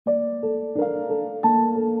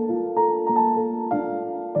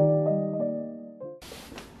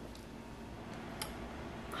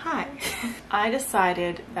Hi. I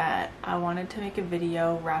decided that I wanted to make a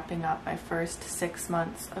video wrapping up my first 6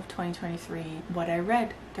 months of 2023, what I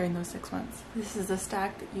read during those 6 months. This is a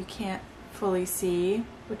stack that you can't fully see,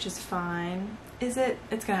 which is fine. Is it?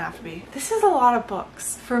 It's gonna have to be. This is a lot of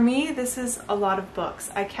books. For me, this is a lot of books.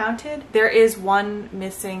 I counted. There is one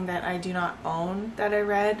missing that I do not own that I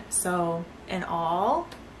read. So in all,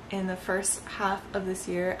 in the first half of this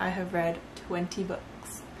year, I have read 20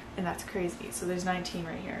 books. And that's crazy. So there's 19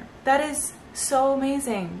 right here. That is so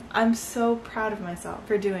amazing. I'm so proud of myself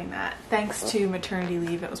for doing that. Thanks to maternity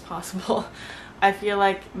leave, it was possible. I feel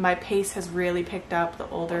like my pace has really picked up the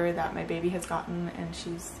older that my baby has gotten, and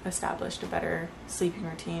she's established a better sleeping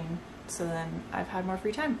routine. So then I've had more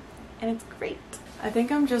free time, and it's great. I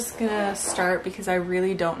think I'm just gonna start because I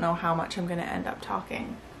really don't know how much I'm gonna end up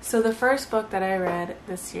talking. So the first book that I read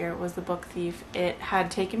this year was The Book Thief. It had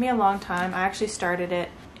taken me a long time. I actually started it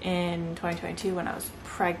in 2022 when I was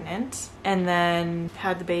pregnant, and then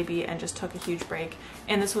had the baby and just took a huge break.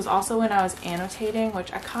 And this was also when I was annotating,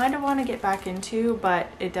 which I kind of want to get back into, but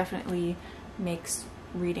it definitely makes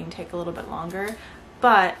reading take a little bit longer.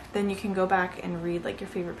 But then you can go back and read like your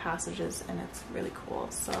favorite passages, and it's really cool.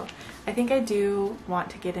 So I think I do want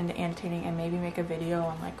to get into annotating and maybe make a video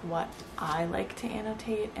on like what I like to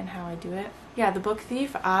annotate and how I do it. Yeah, The Book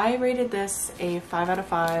Thief, I rated this a 5 out of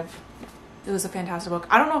 5. It was a fantastic book.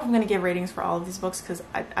 I don't know if I'm going to give ratings for all of these books because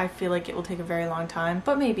I feel like it will take a very long time,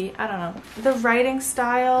 but maybe, I don't know. The writing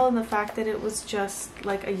style and the fact that it was just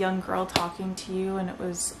like a young girl talking to you, and it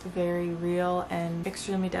was very real and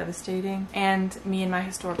extremely devastating. And me and my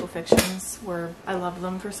historical fictions I love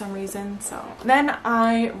them for some reason. So then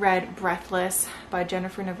I read Breathless by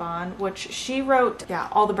Jennifer Navon, which she wrote, yeah,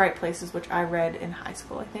 All the Bright Places, which I read in high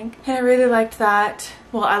school, I think. And I really liked that.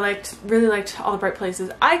 Well, I really liked All the Bright Places.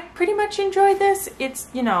 I pretty much enjoyed this. It's,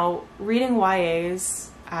 you know, reading YAs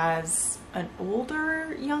as an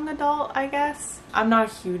older young adult, I guess. I'm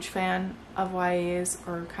not a huge fan of YAs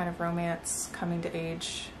or kind of romance coming to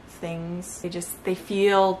age things. They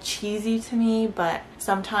feel cheesy to me, but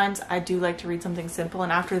sometimes I do like to read something simple.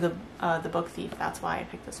 And after the Book Thief, that's why I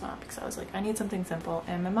picked this one up, because I was like, I need something simple,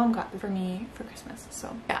 and my mom got it for me for Christmas.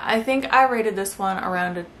 So yeah, I think I rated this one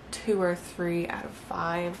around a 2 or 3 out of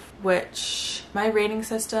 5, which my rating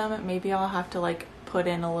system, maybe I'll have to like put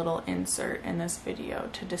in a little insert in this video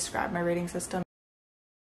to describe my rating system.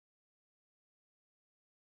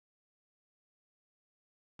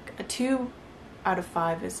 A 2 out of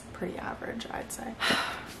 5 is pretty average, I'd say.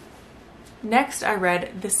 Next, I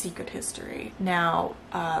read The Secret History. Now,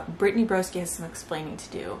 Brittany Broski has some explaining to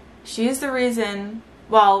do. She is the reason,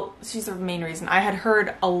 well, she's the main reason. I had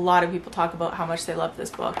heard a lot of people talk about how much they loved this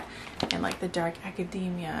book and like the dark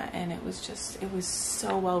academia, and it was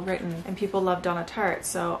so well written, and people loved Donna Tartt.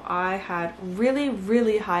 So I had really,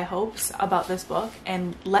 really high hopes about this book,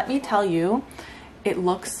 and let me tell you, it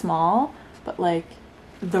looks small, but like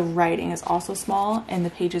the writing is also small and the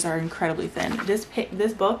pages are incredibly thin.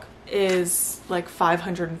 This book is like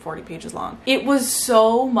 540 pages long. It was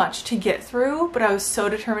so much to get through, but I was so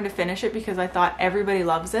determined to finish it because I thought everybody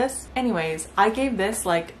loves this. Anyways, I gave this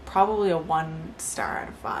like probably a 1 star out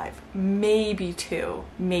of 5, maybe 2.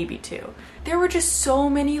 There were just so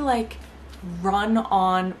many like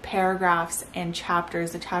run-on paragraphs and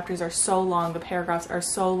chapters. The chapters are so long, the paragraphs are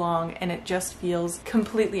so long, and it just feels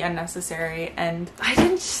completely unnecessary, and I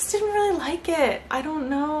just didn't really like it. I don't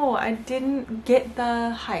know, I didn't get the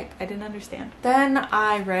hype. I didn't understand. Then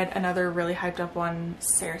I read another really hyped up one,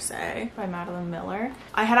 Circe by Madeline Miller.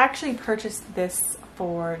 I had actually purchased this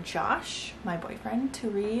for Josh, my boyfriend, to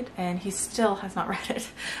read, and he still has not read it.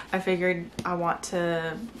 I figured I want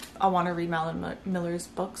to read Madeline Miller's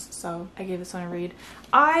books, so I gave this one a read.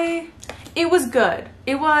 It was good.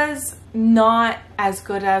 It was not as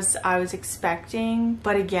good as I was expecting,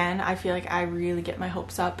 but again, I feel like I really get my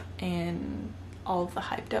hopes up in all of the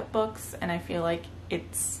hyped up books, and I feel like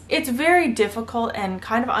it's very difficult and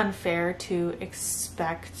kind of unfair to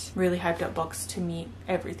expect really hyped up books to meet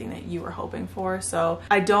everything that you were hoping for. So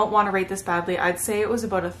I don't want to rate this badly. I'd say it was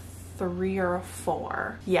about a 3 or a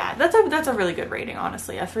 4. Yeah, that's a really good rating,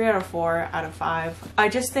 honestly. A 3 out of 4 out of 5. I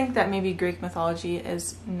just think that maybe Greek mythology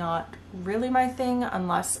is not really my thing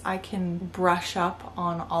unless I can brush up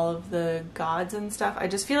on all of the gods and stuff. I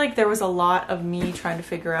just feel like there was a lot of me trying to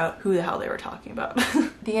figure out who the hell they were talking about.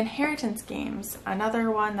 The Inheritance Games, another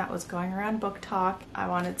one that was going around Book Talk. I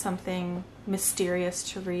wanted something mysterious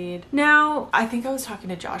to read. Now, I think I was talking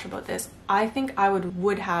to Josh about this. I think I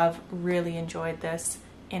would have really enjoyed this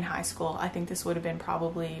in high school. I think this would have been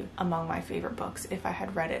probably among my favorite books if I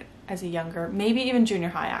had read it as a younger, maybe even junior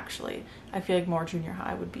high actually. I feel like more junior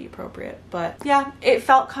high would be appropriate. But yeah, it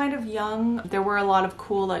felt kind of young. There were a lot of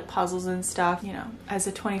cool like puzzles and stuff, you know, as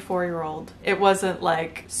a 24-year-old. It wasn't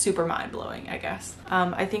like super mind-blowing, I guess.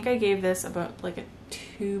 I think I gave this about like a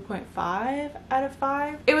 2.5 out of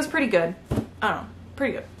 5. It was pretty good. I don't know.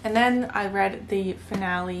 Pretty good. And then I read the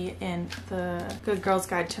finale in the Good Girl's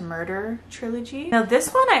Guide to Murder trilogy. Now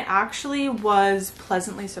this one I actually was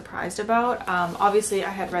pleasantly surprised about. Obviously I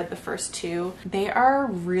had read the first two. They are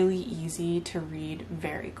really easy to read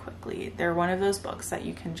very quickly. They're one of those books that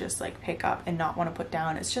you can just like pick up and not want to put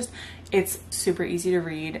down. It's super easy to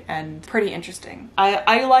read and pretty interesting.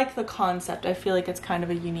 I like the concept. I feel like it's kind of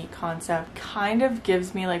a unique concept. Kind of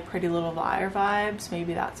gives me like Pretty Little Liar vibes.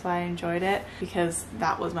 Maybe that's why I enjoyed it, because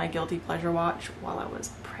that was my guilty pleasure watch while I was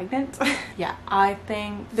pregnant. Yeah, I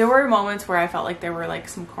think there were moments where I felt like there were like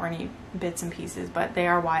some corny bits and pieces, but they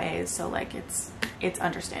are YAs, so like it's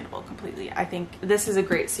understandable completely. I think this is a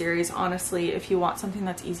great series, honestly, if you want something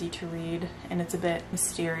that's easy to read and it's a bit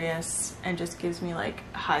mysterious and just gives me like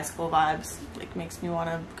high school vibes, like makes me want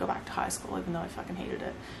to go back to high school even though I fucking hated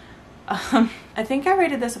it. I think I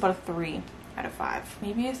rated this about a 3 out of 5,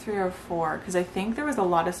 maybe a 3 or a 4, because I think there was a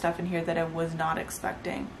lot of stuff in here that I was not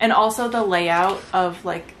expecting. And also the layout of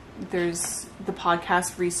like, there's the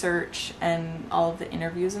podcast research and all of the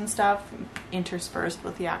interviews and stuff interspersed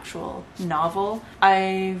with the actual novel.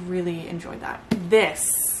 I really enjoyed that.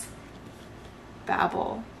 This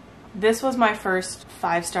Babel, this was my first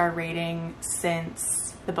 5-star rating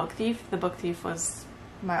since The Book Thief. The Book Thief was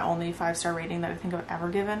my only 5-star rating that I think I've ever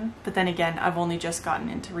given. But then again, I've only just gotten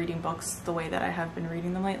into reading books the way that I have been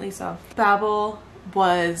reading them lately. So Babel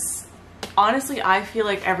was, honestly, I feel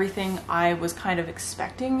like everything I was kind of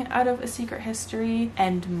expecting out of A Secret History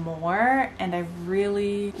and more. And I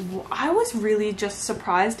was really just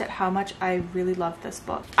surprised at how much I really loved this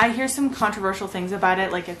book. I hear some controversial things about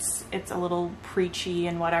it, like it's a little preachy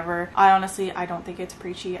and whatever. I don't think it's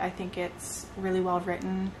preachy. I think it's really well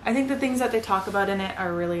written. I think the things that they talk about in it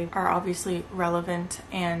are obviously relevant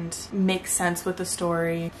and make sense with the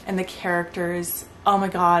story and the characters. Oh my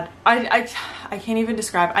god, I can't even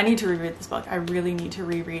describe. I need to reread this book. I really need to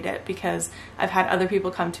reread it because I've had other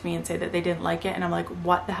people come to me and say that they didn't like it, and I'm like,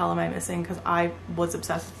 what the hell am I missing? Because I was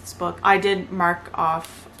obsessed with this book. I did mark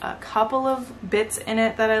off a couple of bits in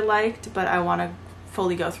it that I liked, but I want to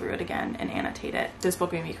fully go through it again and annotate it. This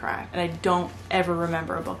book made me cry, and I don't ever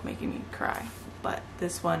remember a book making me cry. But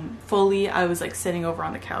this one, fully, I was like sitting over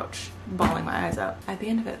on the couch, bawling my eyes out at the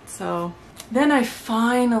end of it. So then I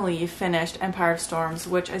finally finished Empire of Storms,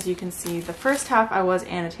 which, as you can see, the first half I was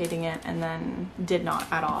annotating it and then did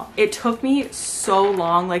not at all. It took me so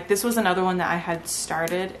long. Like, this was another one that I had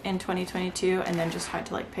started in 2022 and then just had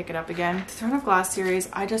to like pick it up again. The Throne of Glass series,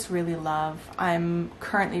 I just really love. I'm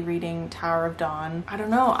currently reading Tower of Dawn. I don't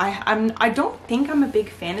know. I don't think I'm a big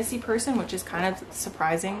fantasy person, which is kind of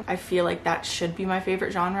surprising. I feel like that should be my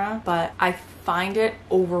favorite genre, but I find it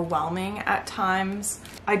overwhelming at times.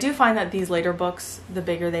 I do find that these later books, the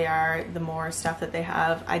bigger they are, the more stuff that they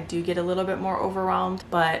have, I do get a little bit more overwhelmed,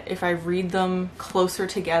 but if I read them closer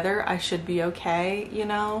together, I should be okay, you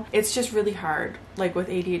know? It's just really hard. Like with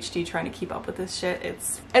ADHD, trying to keep up with this shit,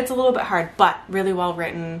 it's a little bit hard, but really well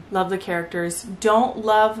written. Love the characters. Don't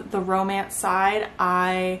love the romance side.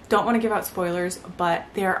 I don't want to give out spoilers, but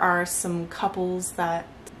there are some couples that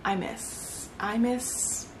I miss. I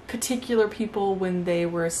miss particular people when they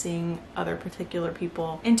were seeing other particular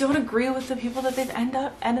people and don't agree with the people that they've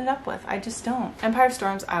ended up with. I just don't. Empire of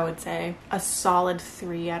Storms, I would say a solid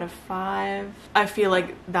 3 out of 5. I feel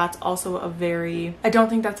like that's also I don't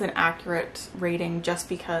think that's an accurate rating just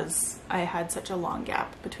because I had such a long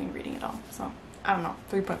gap between reading it all. So I don't know,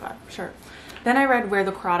 3.5, sure. Then I read Where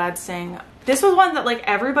the Crawdads Sing. This was one that like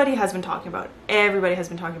everybody has been talking about. Everybody has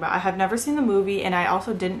been talking about. I have never seen the movie, and I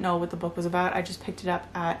also didn't know what the book was about. I just picked it up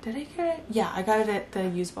at, did I get it? Yeah, I got it at the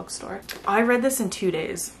used bookstore. I read this in 2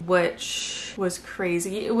 days, which was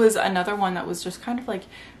crazy. It was another one that was just kind of like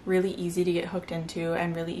really easy to get hooked into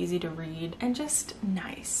and really easy to read and just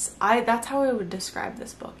nice. That's how I would describe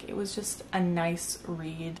this book. It was just a nice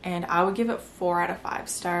read, and I would give it 4 out of 5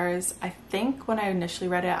 stars. I think when I initially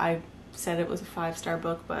read it, I said it was a 5-star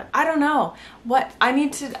book, but I don't know what I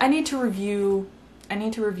need to review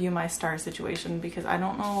my star situation because I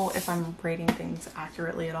don't know if I'm rating things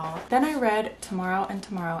accurately at all. Then I read Tomorrow and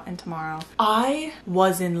Tomorrow and Tomorrow. I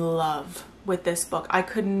was in love with this book. I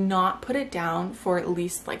could not put it down for at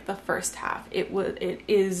least like the first half. It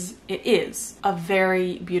is a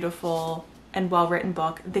very beautiful and well-written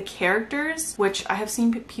book. The characters, which I have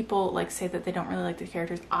seen people like say that they don't really like the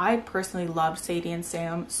characters, I personally loved Sadie and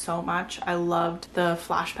Sam so much. I loved the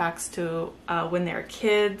flashbacks to when they were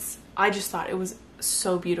kids. I just thought it was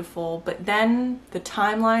so beautiful. But then the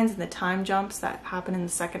timelines and the time jumps that happen in the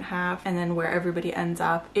second half and then where everybody ends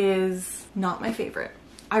up is not my favorite.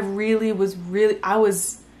 I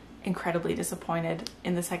was incredibly disappointed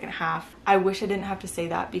in the second half. I wish I didn't have to say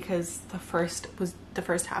that because the first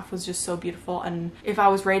half was just so beautiful, and if I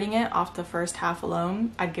was rating it off the first half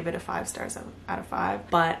alone, I'd give it a 5 stars out of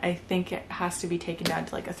 5, but I think it has to be taken down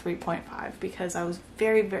to like a 3.5 because I was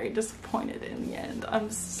very, very disappointed in the end.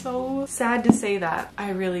 I'm so sad to say that.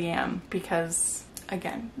 I really am, because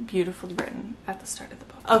again, beautifully written at the start of the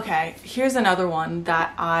book. Okay, here's another one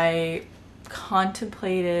that I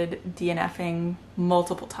contemplated DNFing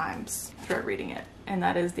multiple times throughout reading it, and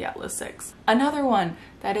that is The Atlas 6. Another one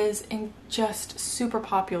that is just super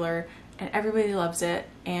popular and everybody loves it,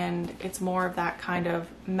 and it's more of that kind of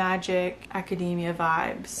magic academia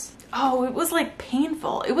vibes. Oh, it was like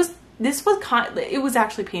painful. It was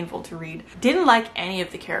actually painful to read. Didn't like any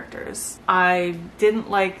of the characters. I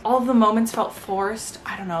didn't like, all of the moments felt forced.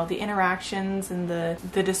 I don't know, the interactions and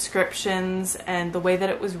the descriptions and the way that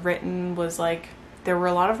it was written was like, there were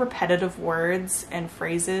a lot of repetitive words and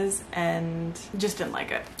phrases, and just didn't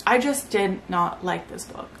like it. I just did not like this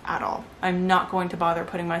book at all. I'm not going to bother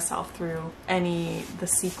putting myself through the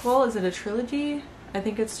sequel. Is it a trilogy? I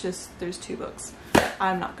think it's just, there's 2 books.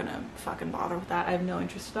 I'm not gonna fucking bother with that. I have no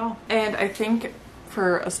interest at all. And I think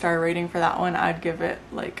for a star rating for that one, I'd give it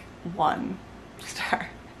like 1 star.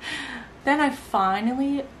 Then I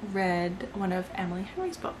finally read one of Emily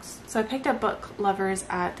Henry's books. So I picked up Book Lovers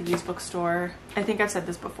at the used bookstore. I think I've said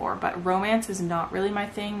this before, but romance is not really my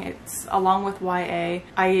thing. It's along with YA.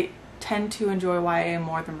 I tend to enjoy YA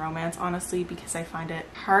more than romance, honestly, because I find it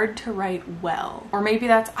hard to write well. Or maybe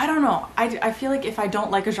that's, I don't know. I feel like if I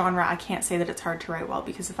don't like a genre, I can't say that it's hard to write well,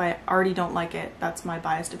 because if I already don't like it, that's my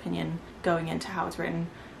biased opinion going into how it's written.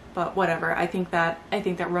 But whatever, I think that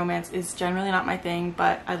romance is generally not my thing,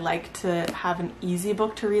 but I like to have an easy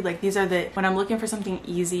book to read. Like, these are when I'm looking for something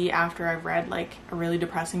easy after I've read like a really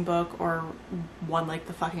depressing book or one like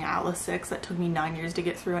the fucking Atlas 6 that took me 9 years to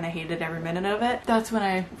get through and I hated every minute of it. That's when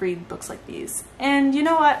I read books like these. And you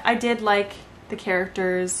know what? I did like the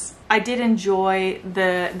characters. I did enjoy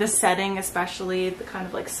the setting, especially the kind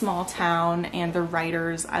of like small town, and the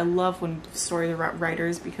writers. I love when stories are about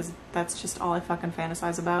writers, because that's just all I fucking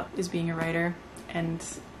fantasize about, is being a writer and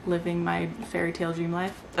living my fairy tale dream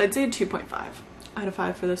life. I'd say a 2.5 out of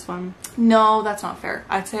 5 for this one. No, that's not fair.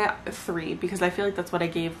 I'd say a 3, because I feel like that's what I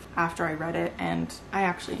gave after I read it, and I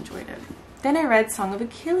actually enjoyed it. Then I read Song of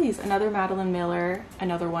Achilles, another Madeline Miller,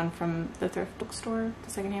 another one from the thrift bookstore, the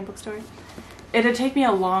secondhand bookstore. It'd take me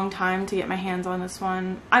a long time to get my hands on this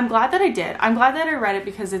one. I'm glad that I did. I'm glad that I read it,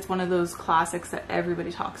 because it's one of those classics that everybody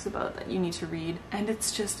talks about that you need to read. And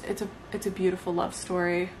it's just, it's a beautiful love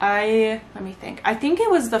story. Let me think. I think it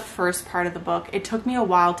was the first part of the book. It took me a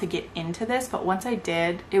while to get into this, but once I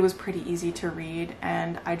did, it was pretty easy to read,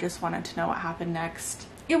 and I just wanted to know what happened next.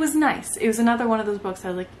 It was nice. It was another one of those books I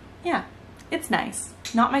was like, yeah, it's nice.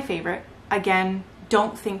 Not my favorite. Again,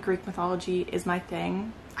 don't think Greek mythology is my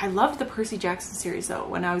thing. I loved the Percy Jackson series though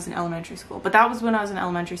when I was in elementary school, but that was when I was in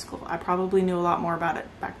elementary school. I probably knew a lot more about it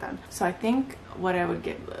back then. So I think what I would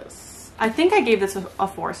give this, I think I gave this a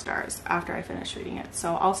 4 stars after I finished reading it.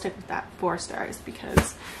 So I'll stick with that, 4 stars,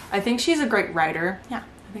 because I think she's a great writer. Yeah,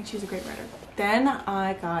 I think she's a great writer. Then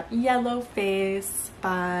I got Yellow Face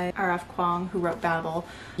by R.F. Kuang, who wrote Babel.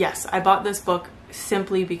 Yes, I bought this book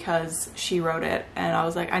simply because she wrote it, and I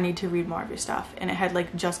was like, I need to read more of your stuff, and it had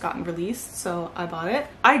like just gotten released, so I bought it.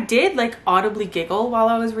 I did like audibly giggle while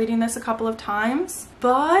I was reading this a couple of times,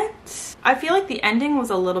 but I feel like the ending was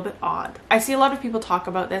a little bit odd. I see a lot of people talk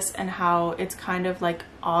about this and how it's kind of like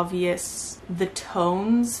obvious, the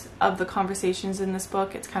tones of the conversations in this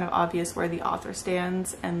book, it's kind of obvious where the author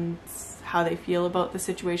stands and how they feel about the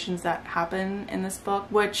situations that happen in this book,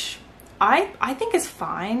 which I think is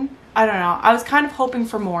fine. I don't know. I was kind of hoping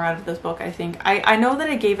for more out of this book, I think. I know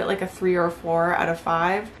that I gave it like a 3 or a 4 out of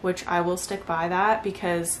 5, which I will stick by that,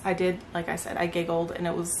 because I did, like I said, I giggled, and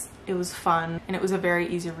it was fun, and it was a very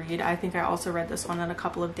easy read. I think I also read this one in a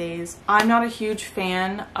couple of days. I'm not a huge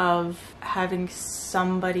fan of having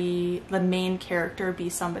somebody, the main character,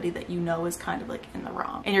 be somebody that you know is kind of like in the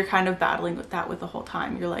wrong, and you're kind of battling with the whole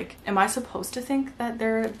time. You're like, am I supposed to think that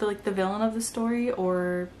they're like the villain of the story,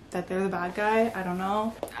 or that they're the bad guy. I don't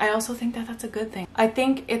know. I also think that that's a good thing. I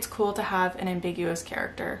think it's cool to have an ambiguous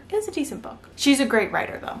character. It's a decent book. She's a great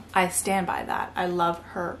writer though. I stand by that. I love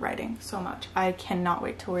her writing so much. I cannot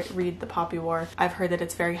wait to read The Poppy War. I've heard that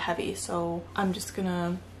it's very heavy, so I'm just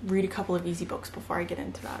gonna read a couple of easy books before I get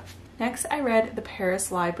into that. Next, I read The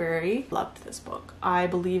Paris Library. Loved this book. I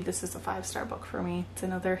believe this is a 5-star book for me. It's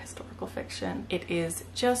another historical fiction. It is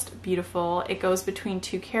just beautiful. It goes between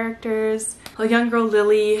two characters, a young girl,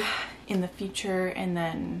 Lily, in the future, and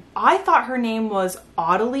then I thought her name was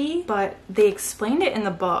Odile, but they explained it in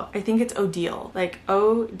the book. I think it's Odile, like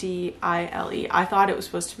O-D-I-L-E. I thought it was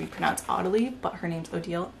supposed to be pronounced Odile, but her name's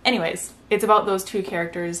Odile. Anyways, it's about those two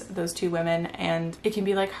characters, those two women, and it can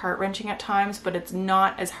be like heart-wrenching at times, but it's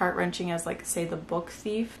not as heart-wrenching as like say The Book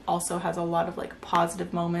Thief. Also has a lot of like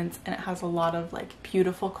positive moments, and it has a lot of like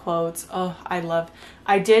beautiful quotes. Oh,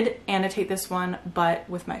 I did annotate this one, but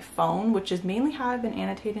with my phone, which is mainly how I've been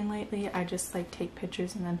annotating lately. I just like take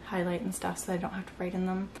pictures and then highlight and stuff so I don't have to write in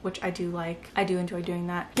them, which I do like. I do enjoy doing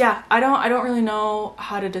that. Yeah, I don't really know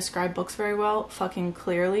how to describe books very well, fucking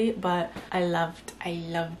clearly, but I loved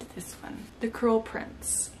this one. The Cruel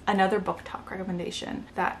Prince. Another book talk recommendation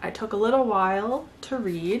that I took a little while to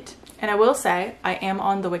read. And I will say, I am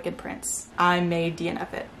on The Wicked Prince. I may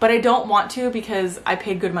DNF it. But I don't want to because I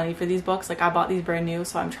paid good money for these books. Like I bought these brand new,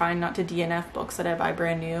 so I'm trying not to DNF books that I buy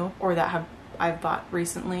brand new or that I've bought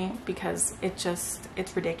recently because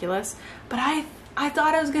it's ridiculous. But I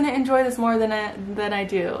thought I was gonna enjoy this more than I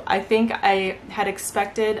do. I think I had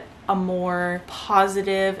expected a more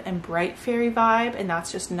positive and bright fairy vibe, and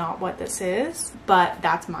that's just not what this is. But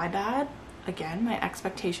that's my bad. Again, my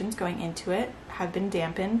expectations going into it have been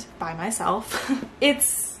dampened by myself.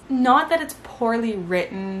 It's not that it's poorly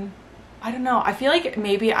written. I don't know. I feel like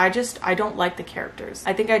maybe I don't like the characters.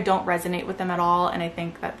 I think I don't resonate with them at all, and I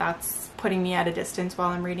think that that's putting me at a distance while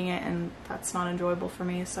I'm reading it, and that's not enjoyable for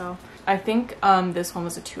me. So I think this one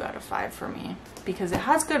was a 2 out of 5 for me because it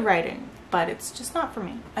has good writing, but it's just not for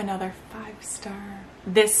me. Another 5-star.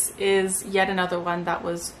 This is yet another one that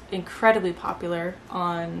was incredibly popular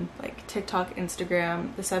on like TikTok,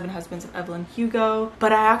 Instagram, The 7 Husbands of Evelyn Hugo,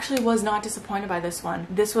 but I actually was not disappointed by this one.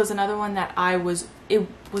 This was another one that it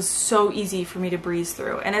was so easy for me to breeze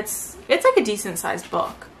through, and it's like a decent sized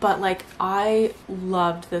book, but like I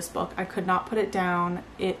loved this book. I could not put it down.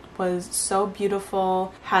 It was so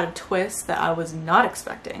beautiful, had a twist that I was not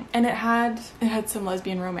expecting, and it had some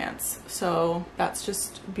lesbian romance, so that's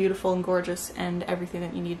just beautiful and gorgeous and everything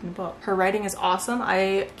that you need in a book. Her writing is awesome.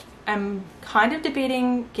 I am kind of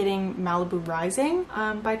debating getting Malibu Rising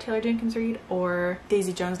by Taylor Jenkins Reid or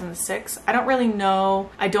Daisy Jones and the Six. I don't really know.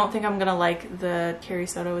 I don't think I'm gonna like the Carrie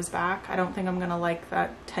Soto is Back. I don't think I'm gonna like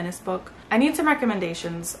that tennis book. I need some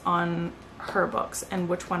recommendations on her books and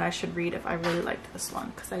which one I should read if I really liked this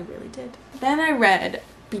one, because I really did. Then I read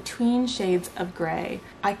Between Shades of Grey.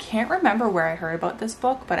 I can't remember where I heard about this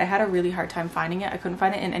book, but I had a really hard time finding it. I couldn't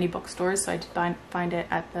find it in any bookstores, so I did find it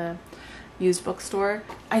at the used bookstore.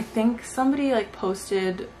 I think somebody like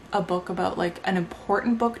posted a book about like an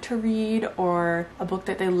important book to read or a book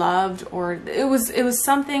that they loved, or it was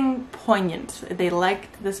something poignant. They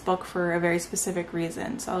liked this book for a very specific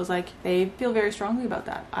reason, so I was like, they feel very strongly about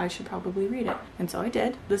that, I should probably read it, and so I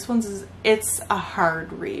did. This it's a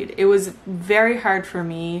hard read. It was very hard for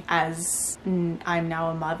me as I'm now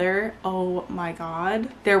a mother. Oh my god,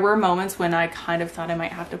 there were moments when I kind of thought I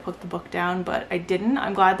might have to put the book down, but I didn't.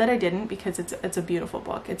 I'm glad that I didn't, because it's a beautiful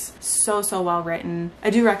book. It's so well written. I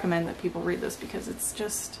do recommend that people read this because it's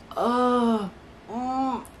just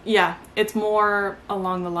yeah, it's more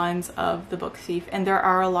along the lines of The Book Thief, and there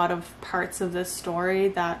are a lot of parts of this story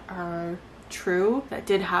that are true, that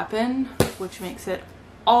did happen, which makes it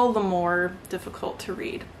all the more difficult to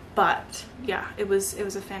read. But yeah, it was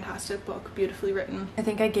a fantastic book, beautifully written. I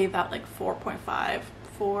think I gave that like 4.5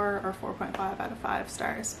 or 4.5 out of 5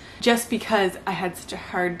 stars, just because I had such a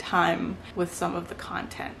hard time with some of the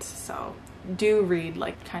content. So do read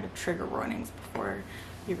like kind of trigger warnings before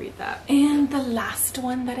you read that. And the last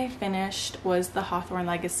one that I finished was The Hawthorne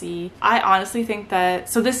Legacy. I honestly think that,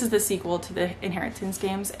 so this is the sequel to the Inheritance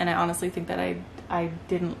games, and I honestly think that I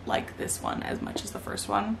didn't like this one as much as the first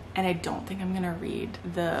one, and I don't think I'm gonna read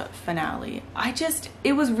the finale.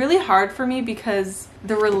 It was really hard for me because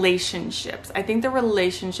the relationships, I think the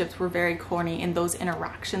relationships were very corny, and those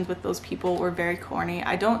interactions with those people were very corny.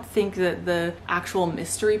 I don't think that the actual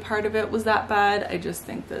mystery part of it was that bad. I just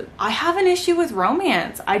think that I have an issue with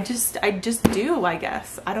romance. I just do, I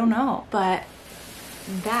guess. I don't know. But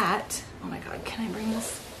that, oh my god, can I bring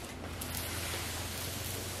this?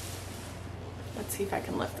 Let's see if I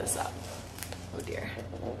can lift this up. Oh dear.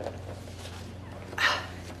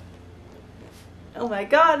 Oh my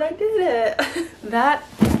god, I did it! That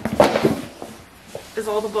is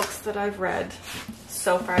all the books that I've read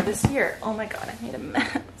so far this year. Oh my god, I made a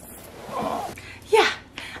mess. Oh. Yeah,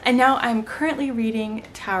 and now I'm currently reading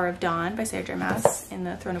Tower of Dawn by Sarah J. Maas in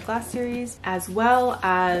the Throne of Glass series, as well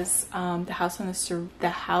as The House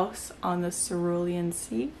on the Cerulean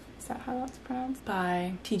Sea. Is that how that's pronounced?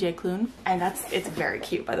 By TJ Klune. And it's very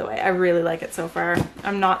cute, by the way. I really like it so far.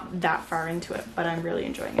 I'm not that far into it, but I'm really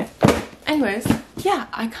enjoying it. Anyways, yeah,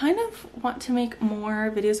 I kind of want to make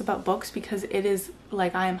more videos about books because it is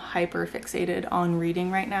like I am hyper fixated on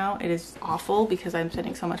reading right now. It is awful because I'm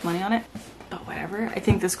spending so much money on it. But whatever. I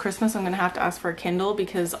think this Christmas I'm gonna have to ask for a Kindle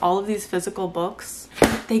because all of these physical books,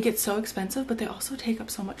 they get so expensive, but they also take up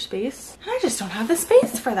so much space. And I just don't have the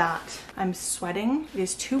space for that. I'm sweating, it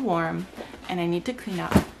is too warm, and I need to clean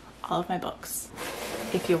up all of my books.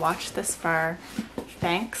 If you watched this far,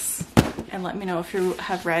 thanks. And let me know if you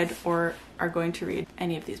have read or are going to read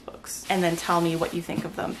any of these books, and then tell me what you think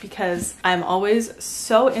of them, because I'm always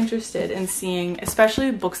so interested in seeing, especially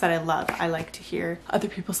books that I love. I like to hear other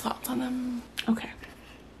people's thoughts on them. Okay.